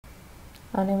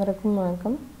அனைவருக்கும்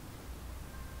வணக்கம்.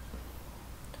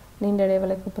 நீண்ட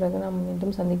இடைவேளைக்கு பிறகு நாம்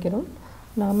மீண்டும் சந்திக்கிறோம்.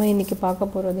 நாம் இன்றைக்கி பார்க்க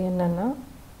போகிறது என்னென்னா,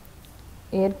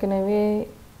 ஏற்கனவே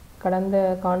கடந்த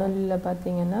காணொலியில்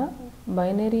பார்த்திங்கன்னா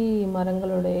பைனரி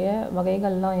மரங்களுடைய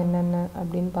வகைகள்லாம் என்னென்ன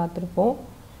அப்படின்னு பார்த்துருப்போம்.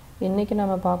 இன்றைக்கி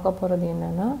நம்ம பார்க்க போகிறது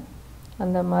என்னென்னா,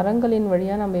 அந்த மரங்களின்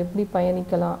வழியாக நம்ம எப்படி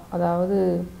பயணிக்கலாம், அதாவது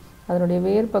அதனுடைய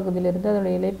வேர் பகுதியிலிருந்து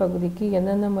அதனுடைய இலைப்பகுதிக்கு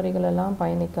எந்தெந்த முறைகளெல்லாம்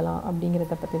பயணிக்கலாம்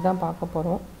அப்படிங்கிறத பற்றி தான் பார்க்க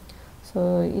போகிறோம். ஸோ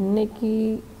இன்றைக்கி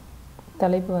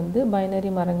தலைப்பு வந்து பைனரி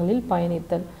மரங்களில்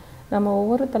பயணித்தல். நம்ம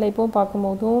ஒவ்வொரு தலைப்பும்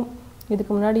பார்க்கும்போதும்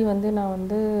இதுக்கு முன்னாடி வந்து நான்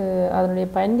வந்து அதனுடைய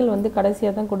பயன்கள் வந்து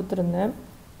கடைசியாக தான் கொடுத்துருந்தேன்.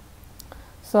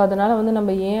 ஸோ அதனால் வந்து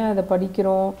நம்ம ஏன் அதை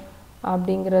படிக்கிறோம்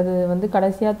அப்படிங்கிறது வந்து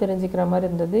கடைசியாக தெரிஞ்சுக்கிற மாதிரி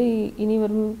இருந்தது. இனி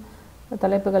வரும்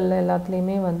தலைப்புகளில்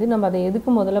எல்லாத்துலேயுமே வந்து நம்ம அதை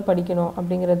எதுக்கு முதல்ல படிக்கணும்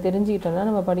அப்படிங்கிறத தெரிஞ்சுக்கிட்டோன்னா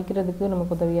நம்ம படிக்கிறதுக்கு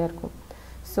நமக்கு உதவியாக இருக்கும்.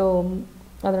 ஸோ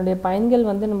அதனுடைய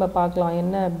பயன்கள் வந்து நம்ம பார்க்கலாம்.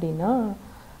 என்ன அப்படின்னா,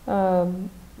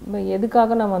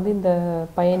 எதுக்காக நம்ம வந்து இந்த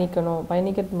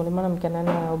பயணிக்கிறது மூலிமா நமக்கு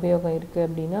என்னென்ன உபயோகம் இருக்குது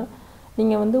அப்படின்னா,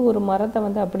 நீங்கள் வந்து ஒரு மரத்தை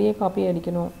வந்து அப்படியே காப்பி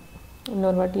அடிக்கணும்,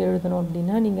 இன்னொரு வாட்டி எழுதணும்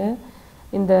அப்படின்னா நீங்கள்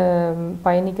இந்த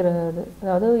பயணிக்கிறது,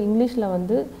 அதாவது இங்கிலீஷில்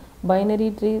வந்து பைனரி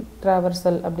ட்ரீ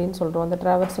ட்ராவர்சல் அப்படின்னு சொல்கிறோம். அந்த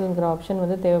ட்ராவர்சல்ங்கிற ஆப்ஷன்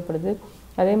வந்து தேவைப்படுது.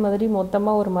 அதே மாதிரி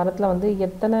மொத்தமாக ஒரு மரத்தில் வந்து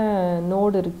எத்தனை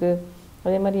நோடு இருக்குது,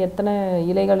 அதே மாதிரி எத்தனை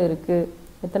இலைகள் இருக்குது,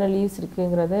 எத்தனை லீவ்ஸ்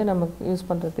இருக்குங்கிறத நமக்கு யூஸ்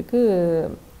பண்ணுறதுக்கு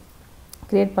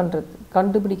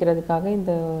கண்டுபிடிக்கிறதுக்காக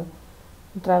இந்த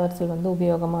ட்ராவர்சல் வந்து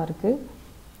உபயோகமாக இருக்குது.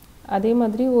 அதே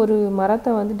மாதிரி ஒரு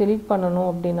மரத்தை வந்து டெலீட் பண்ணணும்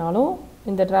அப்படின்னாலும்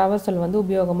இந்த ட்ராவர்சல் வந்து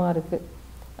உபயோகமாக இருக்குது.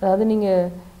 அதாவது நீங்கள்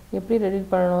எப்படி டெலீட்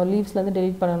பண்ணணும், லீவ்ஸ்லேருந்து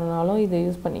டெலீட் பண்ணணுன்னாலும் இதை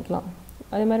யூஸ் பண்ணிக்கலாம்.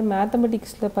 அதே மாதிரி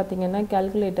மேத்தமெட்டிக்ஸில் பார்த்திங்கன்னா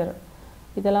கால்குலேட்டர்,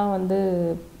 இதெல்லாம் வந்து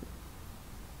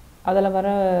அதில் வர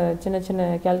சின்ன சின்ன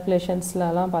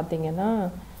கால்குலேஷன்ஸ்லலாம் பார்த்திங்கன்னா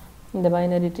இந்த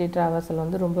பைனரி ட்ரீ ட்ராவர்சல்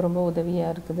வந்து ரொம்ப ரொம்ப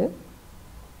உதவியாக இருக்குது.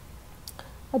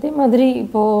 அதே மாதிரி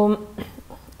இப்போது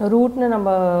ரூட்னு நம்ம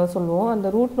சொல்லுவோம். அந்த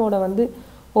ரூட் நோடை வந்து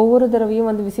ஒவ்வொரு தடவையும்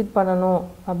வந்து விசிட் பண்ணணும்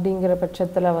அப்படிங்கிற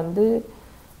பட்சத்தில் வந்து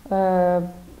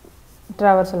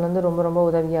ட்ராவர்சல் வந்து ரொம்ப ரொம்ப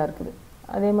உதவியாக இருக்குது.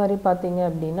 அதே மாதிரி பார்த்திங்க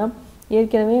அப்படின்னா,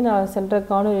 ஏற்கனவே நான் சென்ற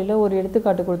காணொலியில் ஒரு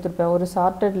எடுத்துக்காட்டு கொடுத்துருப்பேன். ஒரு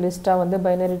சார்ட்டட் லிஸ்ட்டாக வந்து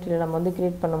பைனரி ட்ரீயில் நம்ம வந்து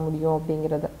க்ரியேட் பண்ண முடியும்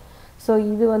அப்படிங்கிறத. ஸோ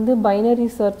இது வந்து பைனரி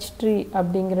சர்ச் ட்ரீ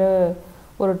அப்படிங்கிற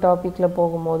ஒரு டாப்பிக்கில்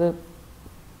போகும்போது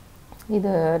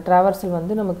இது ட்ராவர்சல்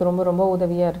வந்து நமக்கு ரொம்ப ரொம்ப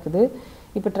உதவியாக இருக்குது.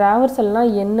 இப்போ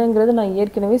ட்ராவர்சல்னால் என்னங்கிறது நான்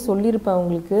ஏற்கனவே சொல்லியிருப்பேன்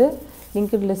உங்களுக்கு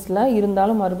லிங்க்டு லிஸ்ட்டில்.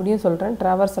 இருந்தாலும் மறுபடியும் சொல்கிறேன்.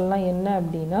 ட்ராவர்சல்னால் என்ன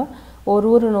அப்படின்னா,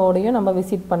 ஒரு நோடையும் நம்ம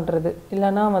விசிட் பண்ணுறது,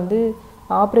 இல்லைனா வந்து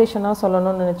ஆப்ரேஷனாக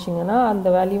சொல்லணும்னு நினச்சிங்கன்னா அந்த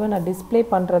வேல்யூவை நான் டிஸ்பிளே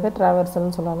பண்ணுறதை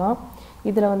ட்ராவர்சல்னு சொல்லலாம்.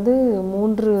 இதில் வந்து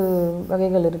 3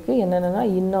 வகைகள் இருக்குது. என்னென்னா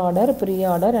in order, pre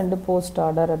order and post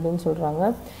order அப்படின்னு சொல்கிறாங்க.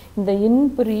 இந்த இன்,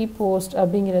 ப்ரீ, போஸ்ட்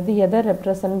அப்படிங்கிறது எதை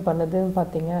ரெப்ரசன்ட் பண்ணுதுன்னு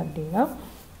பார்த்தீங்க அப்படின்னா,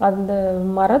 அந்த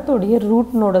மரத்துடைய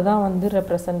ரூட் நோடு தான் வந்து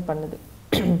ரெப்ரசன்ட் பண்ணுது.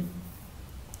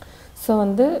 ஸோ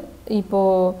வந்து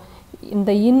இப்போது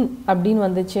இந்த இன் அப்படின்னு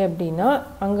வந்துச்சு அப்படின்னா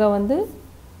அங்கே வந்து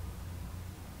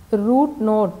ரூட்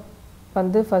நோட்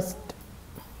வந்து ஃபஸ்ட்.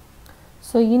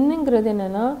 ஸோ இன்னுங்கிறது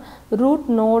என்னென்னா ரூட்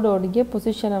நோடோடைய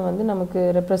பொசிஷனை வந்து நமக்கு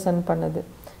ரெப்ரசன்ட் பண்ணுது.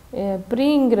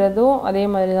 ப்ரீங்கிறதும் அதே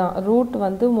மாதிரி தான். ரூட்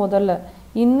வந்து முதல்ல,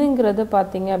 இன்னுங்கிறது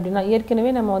பார்த்திங்க அப்படின்னா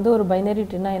ஏற்கனவே நம்ம வந்து ஒரு பைனரி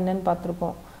ட்ரீனா என்னென்னு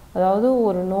பார்த்துருக்கோம். அதாவது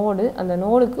ஒரு நோடு, அந்த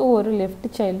நோடுக்கு ஒரு லெஃப்ட்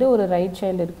சைல்டு ஒரு ரைட்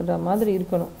சைல்டு இருக்கிற மாதிரி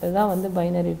இருக்கணும். இதுதான் வந்து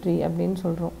பைனரி ட்ரீ அப்படின்னு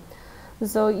சொல்கிறோம்.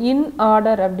 ஸோ இன்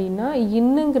ஆர்டர் அப்படின்னா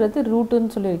இன்னுங்கிறது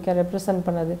ரூட்டுன்னு சொல்லியிருக்கேன், ரெப்ரசன்ட்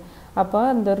பண்ணது. அப்போ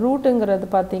அந்த ரூட்டுங்கிறது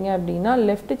பார்த்திங்க அப்படின்னா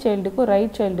லெஃப்ட் சைல்டுக்கும்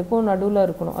ரைட் சைல்டுக்கும் நடுவில்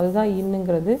இருக்கணும். அதுதான்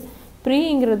இன்னுங்கிறது.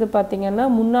 ப்ரீங்கிறது பார்த்திங்கன்னா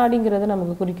முன்னாடிங்கிறது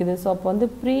நமக்கு குறிக்குது. ஸோ அப்போ வந்து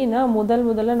ப்ரீனா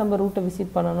முதல்ல நம்ம ரூட்டை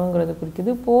விசிட் பண்ணணுங்கிறது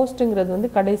குறிக்குது. போஸ்ட்டுங்கிறது வந்து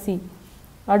கடைசி,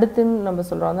 அடுத்துன்னு நம்ம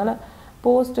சொல்கிறோம். அதனால்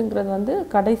போஸ்ட்டுங்கிறது வந்து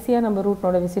கடைசியாக நம்ம ரூட்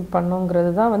நோட விசிட்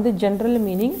பண்ணணுங்கிறது தான் வந்து ஜென்ரல்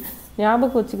மீனிங்.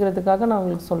 ஞாபகம் வச்சுக்கிறதுக்காக நான்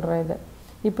உங்களுக்கு சொல்கிறேன் இதை.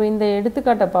 இப்போ இந்த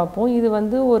எடுத்துக்காட்டை பார்ப்போம். இது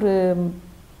வந்து ஒரு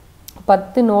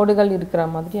 10 நோடுகள் இருக்கிற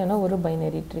மாதிரியான ஒரு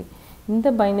பைனரி ட்ரீ. இந்த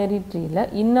பைனரி ட்ரீயில்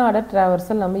இன்னார்டர்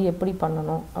ட்ராவர்சல் நம்ம எப்படி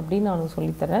பண்ணணும் அப்படின்னு நான்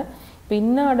சொல்லித்தரேன். இப்போ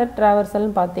இன்னார்டர்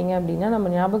ட்ராவர்சல்னு பார்த்தீங்க அப்படின்னா நம்ம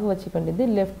ஞாபகம் வச்சுக்க வேண்டியது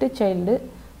left child,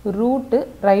 route,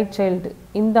 right child,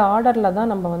 இந்த ஆர்டரில்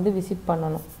தான் நம்ம வந்து விசிட்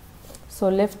பண்ணணும். ஸோ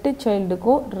லெஃப்ட்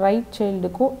சைல்டுக்கும் ரைட்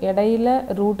சைல்டுக்கும் இடையில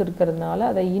ரூட் இருக்கிறதுனால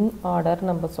அதை இன் ஆர்டர்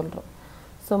நம்ம சொல்கிறோம்.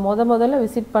 ஸோ முதல்ல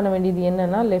விசிட் பண்ண வேண்டியது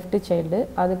என்னென்னா லெஃப்ட் சைல்டு,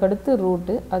 அதுக்கடுத்து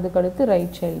ரூட்டு, அதுக்கடுத்து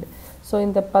ரைட் சைல்டு. ஸோ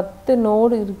இந்த 10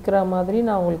 நோடு இருக்கிற மாதிரி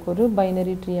நான் உங்களுக்கு ஒரு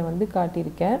பைனரி ட்ரீயை வந்து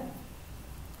காட்டியிருக்கேன்.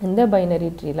 இந்த பைனரி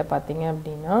ட்ரீயில் பார்த்தீங்க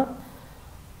அப்படின்னா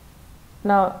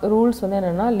நான் ரூல்ஸ் வந்து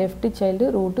என்னென்னா left child,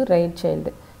 route, right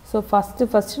child. So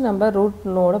first நம்ம ரூட்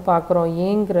நோடை பார்க்குறோம்.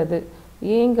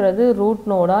 ஏங்கிறது ரூட்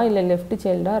நோடா இல்லை லெஃப்ட்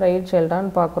சைல்டா ரைட்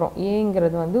சைல்டான்னு பார்க்குறோம்.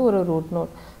 ஏங்கிறது வந்து ஒரு ரூட்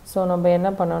நோட். ஸோ நம்ம என்ன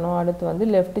பண்ணணும், அடுத்து வந்து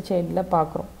லெஃப்ட் சைல்டில்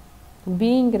பார்க்குறோம்.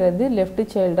 பிங்கிறது லெஃப்ட்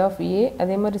சைல்டு ஆஃப் ஏ,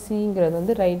 அதே மாதிரி சிங்கிறது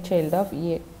வந்து right child of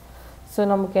A. So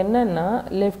நமக்கு என்னென்னா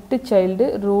லெஃப்ட் சைல்டு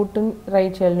ரூட்டுன்னு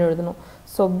ரைட் சைல்டுன்னு எழுதணும்.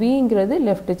 ஸோ பிங்கிறது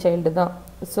லெஃப்ட் சைல்டு தான்.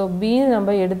 ஸோ பி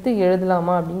நம்ம எடுத்து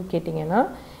எழுதலாமா அப்படின்னு கேட்டிங்கன்னா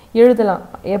எழுதலாம்.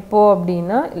 எப்போ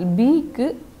அப்படின்னா பிக்கு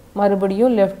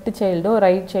மறுபடியும் லெஃப்ட் சைல்டோ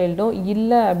ரைட் சைல்டோ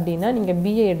இல்லை அப்படின்னா நீங்கள்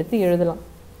பியை எடுத்து எழுதலாம்.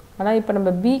 ஆனால் இப்போ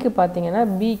நம்ம பிக்கு பார்த்தீங்கன்னா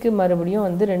பிக்கு மறுபடியும்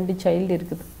வந்து 2 சைல்டு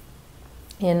இருக்குது.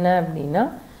 என்ன அப்படின்னா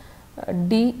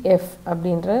டிஎஃப்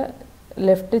அப்படின்ற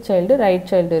லெஃப்ட் சைல்டு ரைட்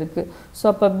சைல்டு இருக்குது. ஸோ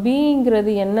அப்போ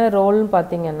பிங்கிறது என்ன ரோல்னு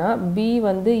பார்த்தீங்கன்னா பி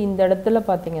வந்து இந்த இடத்துல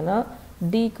பார்த்தீங்கன்னா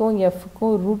டிக்கும்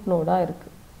எஃப்க்கும் ரூட் நோடாக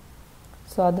இருக்குது.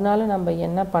 ஸோ அதனால நம்ம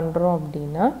என்ன பண்ணுறோம்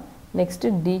அப்படின்னா நெக்ஸ்ட்டு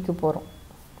டிக்கு போகிறோம்.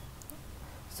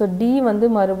 ஸோ டி வந்து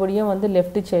மறுபடியும் வந்து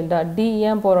லெஃப்ட் சைல்டாக டி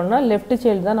ஏன் போகிறோம்னா லெஃப்ட்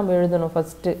சைல்டு தான் நம்ம எழுதணும்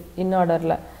ஃபஸ்ட்டு இன்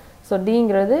ஆர்டரில். ஸோ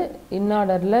டிங்கிறது இன்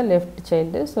ஆர்டரில் லெஃப்ட்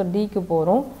சைல்டு. ஸோ டிக்கு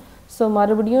போகிறோம். ஸோ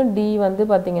மறுபடியும் டி வந்து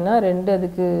பார்த்திங்கன்னா 2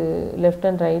 அதுக்கு லெஃப்ட்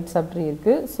அண்ட் ரைட் சப்ட்ரி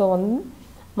இருக்குது. ஸோ வந்து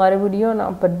மறுபடியும்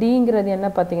நான் இப்போ டிங்கிறது என்ன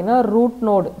பார்த்தீங்கன்னா root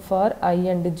node for I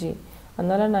and J.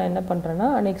 அதனால் நான் என்ன பண்ணுறேன்னா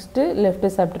நெக்ஸ்ட்டு லெஃப்ட்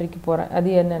சப்ட்ரிக்கு போகிறேன். அது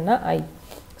என்னென்னா ஐ.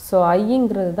 ஸோ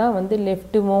ஐங்கிறது தான் வந்து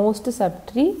லெஃப்ட் மோஸ்ட்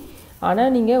சப்ட்ரி.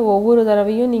 ஆனால் நீங்கள் ஒவ்வொரு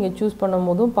தடவையும் நீங்கள் சூஸ் பண்ணும்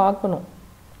போதும் பார்க்கணும்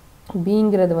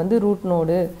பிங்கிறது வந்து ரூட்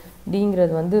நோடு,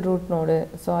 டிங்கிறது வந்து root node.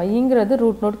 So ஐங்கிறது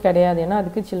root node கிடையாது, ஏன்னா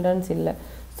அதுக்கு சில்ட்ரன்ஸ் இல்லை.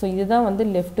 ஸோ இதுதான் வந்து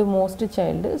லெஃப்ட் மோஸ்ட்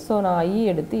சைல்டு. ஸோ நான் ஐ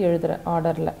எடுத்து எழுதுகிறேன்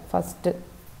ஆர்டரில் ஃபஸ்ட்டு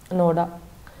நோடாக.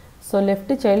 ஸோ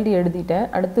லெஃப்ட் சைல்டு எழுதிட்டேன்.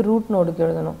 அடுத்து ரூட் நோடுக்கு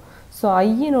எழுதணும். ஸோ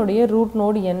ஐயினுடைய ரூட்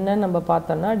நோடு என்னன்னு நம்ம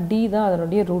பார்த்தோம்னா டி தான்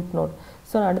அதனுடைய ரூட் நோடு.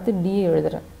 ஸோ நான் அடுத்து டி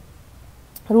எழுதுகிறேன்.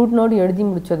 ரூட் நோடு எழுதி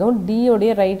முடித்ததும்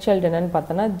டியோடைய ரைட் சைல்டு என்னென்னு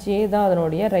பார்த்தோன்னா ஜே தான்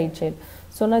அதனுடைய ரைட் சைல்டு.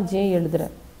 ஸோ நான் ஜே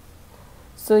எழுதுகிறேன்.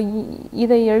 ஸோ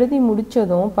இதை எழுதி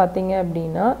முடித்ததும் பார்த்தீங்க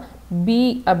அப்படின்னா பி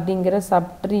அப்படிங்கிற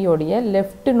சப்ட்ரியோடைய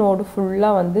லெஃப்ட் நோடு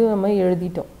ஃபுல்லாக வந்து நம்ம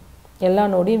எழுதிட்டோம். எல்லா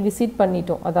நோடையும் விசிட்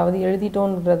பண்ணிட்டோம். அதாவது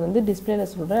எழுதிட்டோன்றது வந்து டிஸ்பிளேல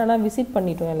சொல்கிறேன், ஆனால் விசிட்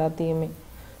பண்ணிட்டோம் எல்லாத்தையுமே.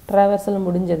 ட்ராவர்சல்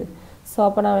முடிஞ்சது. ஸோ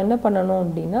அப்போ நான் என்ன பண்ணணும்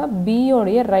அப்படின்னா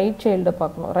பியோடைய ரைட் சைல்டை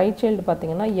பார்க்கணும். ரைட் சைல்டு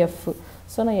பார்த்தீங்கன்னா எஃப்.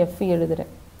 ஸோ நான் எஃப்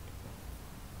எழுதுகிறேன்.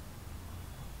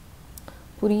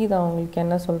 புரியுதா உங்களுக்கு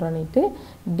என்ன சொல்கிறேன்னுட்டு?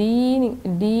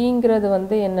 டிங்கிறது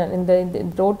வந்து என்ன, இந்த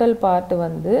டோட்டல் பார்ட்டு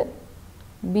வந்து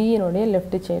பியினுடைய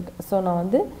லெஃப்ட் சைல்டு. ஸோ நான்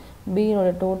வந்து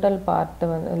பியினுடைய டோட்டல் பார்ட்டு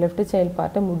வந்து லெஃப்ட் சைல்டு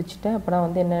பார்ட்டை முடிச்சுட்டேன். அப்போ நான்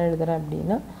வந்து என்ன எழுதுகிறேன்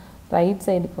அப்படின்னா ரைட்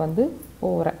சைடுக்கு வந்து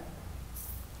போகிறேன்.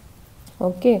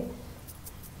 ஓகே.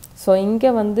 ஸோ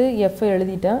இங்கே வந்து எஃப்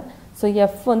எழுதிட்டேன். ஸோ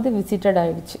எஃப் வந்து விசிட்டட்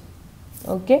ஆகிடுச்சு.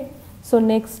 ஓகே. ஸோ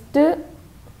நெக்ஸ்ட்டு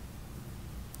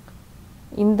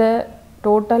இந்த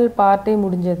டோட்டல் பார்ட்டே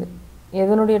முடிஞ்சது.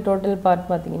 எதனுடைய டோட்டல் பார்ட்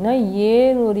பார்த்தீங்கன்னா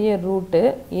ஏனுடைய ரூட்டு,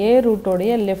 ஏ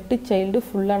ரூட்டோடைய லெஃப்ட் சைல்டு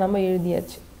ஃபுல்லாக நம்ம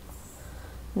எழுதியாச்சு.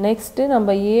 நெக்ஸ்ட்டு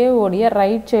நம்ம ஏவோடைய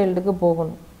ரைட் சைல்டுக்கு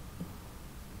போகணும்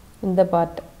இந்த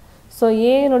பார்ட். ஸோ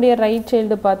ஏனுடைய ரைட்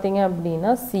சைல்டு பார்த்தீங்க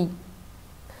அப்படின்னா சி.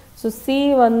 ஸோ சி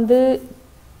வந்து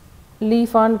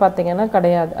லீஃபான்னு பார்த்தீங்கன்னா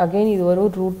கிடையாது. அகெயின் இது ஒரு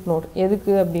ரூட் நோட்.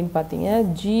 எதுக்கு அப்படின்னு பார்த்தீங்கன்னா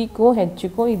ஜிக்கும்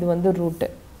ஹெச்சுக்கும் இது வந்து ரூட்டு.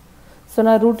 ஸோ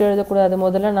நான் ரூட் எழுதக்கூடாது,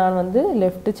 முதல்ல நான் வந்து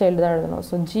லெஃப்ட் சைல்டு தான் எழுதணும்.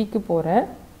 ஸோ ஜிக்கு போகிறேன்.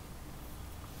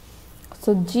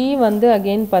 ஸோ ஜி வந்து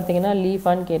அகெயின் பார்த்தீங்கன்னா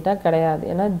லீஃபான்னு கேட்டால் கிடையாது,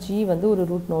 ஏன்னா ஜி வந்து ஒரு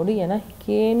ரூட் நோடு. ஏன்னா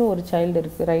கேன்னு ஒரு சைல்டு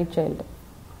இருக்குது, ரைட் சைல்டு.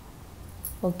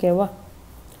 ஓகேவா?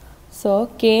 ஸோ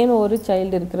கேன்னு ஒரு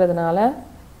சைல்டு இருக்கிறதுனால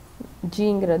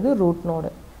ஜிங்கிறது ரூட்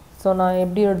நோடு. ஸோ நான்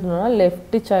எப்படி எழுதணும்னா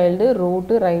லெஃப்ட் சைல்டு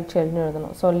ரூட்டு ரைட் சைல்டுன்னு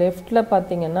எழுதணும். ஸோ லெஃப்டில்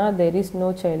பார்த்தீங்கன்னா there is no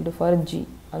child for G.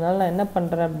 அதனால் நான் என்ன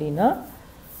பண்ணுறேன் அப்படின்னா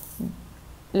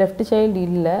லெஃப்ட் சைல்டு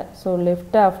இல்லை. ஸோ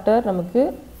லெஃப்ட் ஆஃப்டர் நமக்கு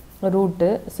ரூட்டு.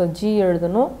 ஸோ ஜி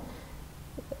எழுதணும்.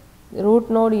 ரூட்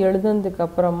நோடு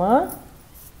எழுதுனதுக்கப்புறமா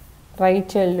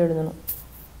ரைட் சைல்டு எழுதணும்.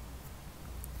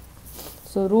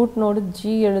 ஸோ ரூட் நோடு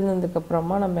ஜி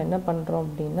எழுதுனதுக்கப்புறமா நம்ம என்ன பண்ணுறோம்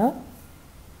அப்படின்னா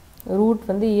ரூட்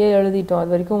வந்து ஏ எழுதிட்டோம்.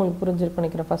 அது வரைக்கும் உங்களுக்கு புரிஞ்சிருக்கும்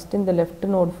நினைக்கிறேன். ஃபஸ்ட்டு இந்த லெஃப்ட்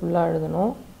நோடு ஃபுல்லாக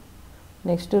எழுதணும்.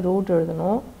 நெக்ஸ்ட்டு ரூட்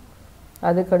எழுதணும்.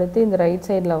 அதுக்கடுத்து இந்த ரைட்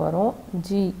சைடில் வரும்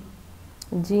ஜி.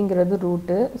 ஜிங்கிறது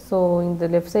ரூட்டு. ஸோ இந்த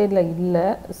லெஃப்ட் சைடில் இல்லை.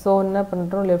 ஸோ என்ன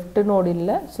பண்ணுறோம், லெஃப்ட் நோடு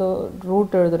இல்லை. ஸோ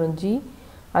ரூட் எழுதுகிறோம் ஜி.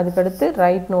 அதுக்கடுத்து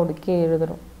ரைட் நோடு கே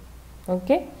எழுதுகிறோம்.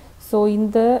 ஓகே. ஸோ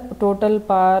இந்த டோட்டல்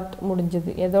பார்ட்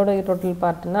முடிஞ்சது. எதோட total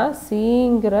பார்ட்னா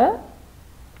சிங்கிற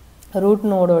root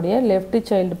நோடோடைய left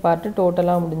child part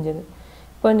டோட்டலாக முடிஞ்சது.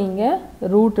 இப்போ நீங்கள்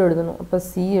ரூட் எழுதணும். இப்போ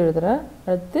சி எழுதுகிறேன்,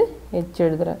 அடுத்து ஹெச்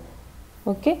எழுதுகிறேன்.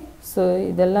 ஓகே. ஸோ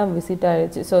இதெல்லாம் விசிட்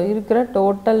ஆகிடுச்சு. ஸோ இருக்கிற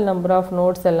டோட்டல் நம்பர் ஆஃப்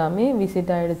நோட்ஸ் எல்லாமே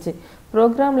விசிட் ஆகிடுச்சு.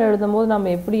 ப்ரோக்ராமில் எழுதும்போது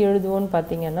நம்ம எப்படி எழுதுவோம்னு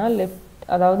பார்த்தீங்கன்னா லெஃப்ட்,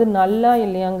 அதாவது நல்லா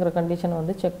இல்லையாங்கிற கண்டிஷனை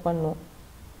வந்து செக் பண்ணுவோம்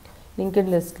லிங்க்டு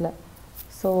லிஸ்ட்டில்.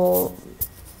 ஸோ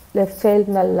லெஃப்ட்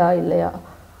சைல்டு நல்லா இல்லையா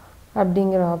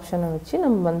அப்படிங்கிற ஆப்ஷனை வச்சு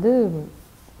நம்ம வந்து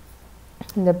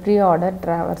இந்த pre order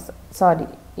traversal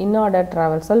in order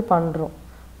traversal பண்ணுறோம்.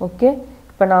 ஓகே.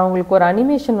 இப்போ இப்போ நான் உங்களுக்கு ஒரு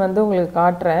அனிமேஷன் வந்து உங்களுக்கு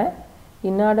காட்டுறேன்.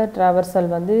 இன்னார்டர் ட்ராவர்சல்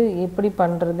வந்து எப்படி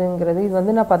பண்ணுறதுங்கிறது. இது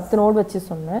வந்து நான் 10 நோடு வச்சு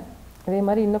சொன்னேன். அதே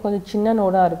மாதிரி இன்னும் கொஞ்சம் சின்ன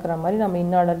நோடாக இருக்கிற மாதிரி நம்ம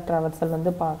இன்னார்டர் ட்ராவர்சல்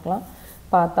வந்து பார்க்கலாம்.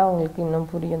 பார்த்தா உங்களுக்கு இன்னும்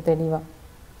புரியும் தெளிவாக.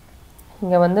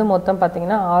 இங்கே வந்து மொத்தம்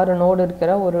பார்த்திங்கன்னா 6 நோடு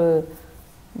இருக்கிற ஒரு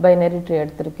பைனரி ட்ரீ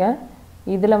எடுத்திருக்கேன்.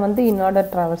 இதில் வந்து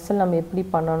இன்னார்டர் ட்ராவர்சல் நம்ம எப்படி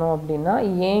பண்ணணும் அப்படின்னா,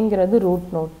 ஏங்கிறது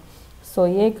ரூட் நோட். ஸோ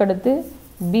ஏக்கு அடுத்து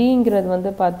பிங்கிறது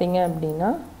வந்து பார்த்திங்க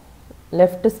அப்படின்னா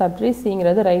left subtree,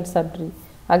 சிங்கிறது right subtree.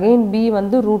 Again B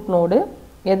வந்து ரூட் நோடு.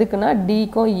 எதுக்குன்னா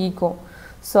டிக்கும் ஈக்கும்.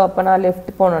 ஸோ அப்போ நான் லெஃப்ட்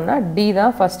போனோன்னா டி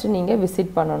தான் ஃபஸ்ட்டு நீங்கள்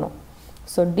விசிட் பண்ணணும்.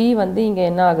 ஸோ டி வந்து இங்கே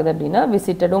என்ன ஆகுது அப்படின்னா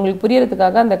விசிட்டட். உங்களுக்கு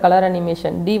புரியறதுக்காக அந்த கலர்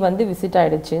அனிமேஷன் டி வந்து விசிட்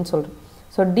ஆகிடுச்சின்னு சொல்கிறேன்.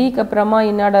 ஸோ டிக்கு அப்புறமா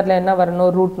இன்னார்டரில் என்ன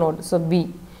வரணும்? Root note. So B.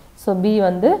 So B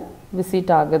வந்து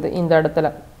விசிட் ஆகுது இந்த இடத்துல.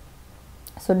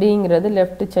 ஸோ டிங்கிறது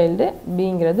லெஃப்ட் சைல்டு,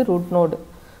 பிங்கிறது root node.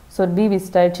 So D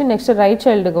visit ஆகிடுச்சு. நெக்ஸ்ட்டு ரைட்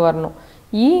சைல்டுக்கு வரணும்.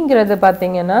 ஈங்கிறது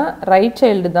பார்த்திங்கன்னா ரைட்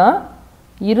சைல்டு தான்,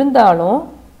 இருந்தாலும்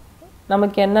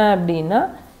நமக்கு என்ன அப்படின்னா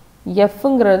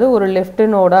எஃப்ங்கிறது ஒரு லெஃப்ட்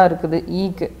நோடாக இருக்குது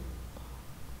ஈக்கு.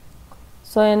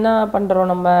 ஸோ என்ன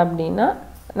பண்ணுறோம் நம்ம அப்படின்னா,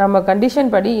 நம்ம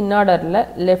கண்டிஷன் படி இன்னார்டரில்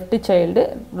left child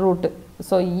route.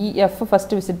 So F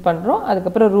first visit பண்ணுறோம்,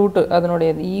 அதுக்கப்புறம் ரூட்டு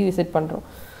அதனுடைய விசிட் பண்ணுறோம்.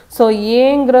 ஸோ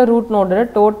ஏங்கிற ரூட் நோடில்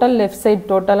டோட்டல் லெஃப்ட் சைட்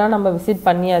டோட்டலாக நம்ம விசிட்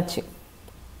பண்ணியாச்சு.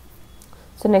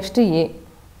 ஸோ நெக்ஸ்ட்டு ஏ.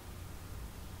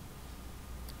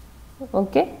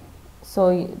 ஓகே, ஸோ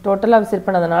டோட்டலாக விசிட்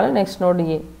பண்ணதுனால நெக்ஸ்ட் நோடு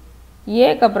ஏ.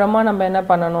 ஏக்கு அப்புறமா நம்ம என்ன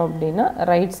பண்ணணும் அப்படின்னா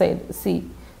ரைட் சைடு சி.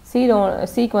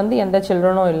 சிக்கு வந்து எந்த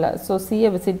சில்ட்ரனும் இல்லை. ஸோ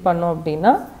சியை விசிட் பண்ணோம்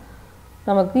அப்படின்னா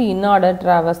நமக்கு இன்னார்டர்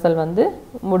ட்ராவர்சல் வந்து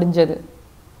முடிஞ்சது.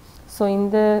 ஸோ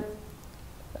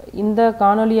இந்த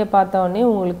காணொலியை பார்த்தோடனே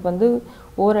உங்களுக்கு வந்து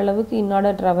ஓரளவுக்கு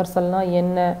இன்னார்டர் ட்ராவர்சல்னால்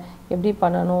என்ன, எப்படி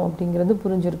பண்ணணும் அப்படிங்கிறது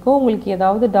புரிஞ்சிருக்கும். உங்களுக்கு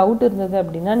ஏதாவது டவுட் இருந்தது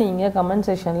அப்படின்னா நீங்கள் கமெண்ட்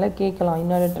செக்ஷனில் கேட்கலாம்.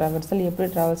 இன்னார்டர் ட்ராவர்சல் எப்படி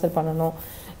ட்ராவர்சல் பண்ணணும்,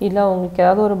 இல்லை உங்களுக்கு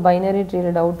ஏதாவது ஒரு பைனரி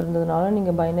ட்ரீயில் டவுட் இருந்ததுனால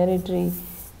நீங்கள் பைனரி ட்ரீ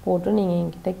போட்டு நீங்கள்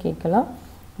என்கிட்ட கேட்கலாம்.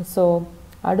 ஸோ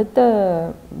அடுத்த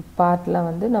பார்ட்டில்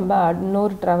வந்து நம்ம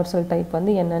இன்னொரு ட்ராவர்சல் டைப்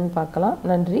வந்து என்னன்னு பார்க்கலாம்.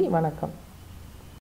 நன்றி, வணக்கம்.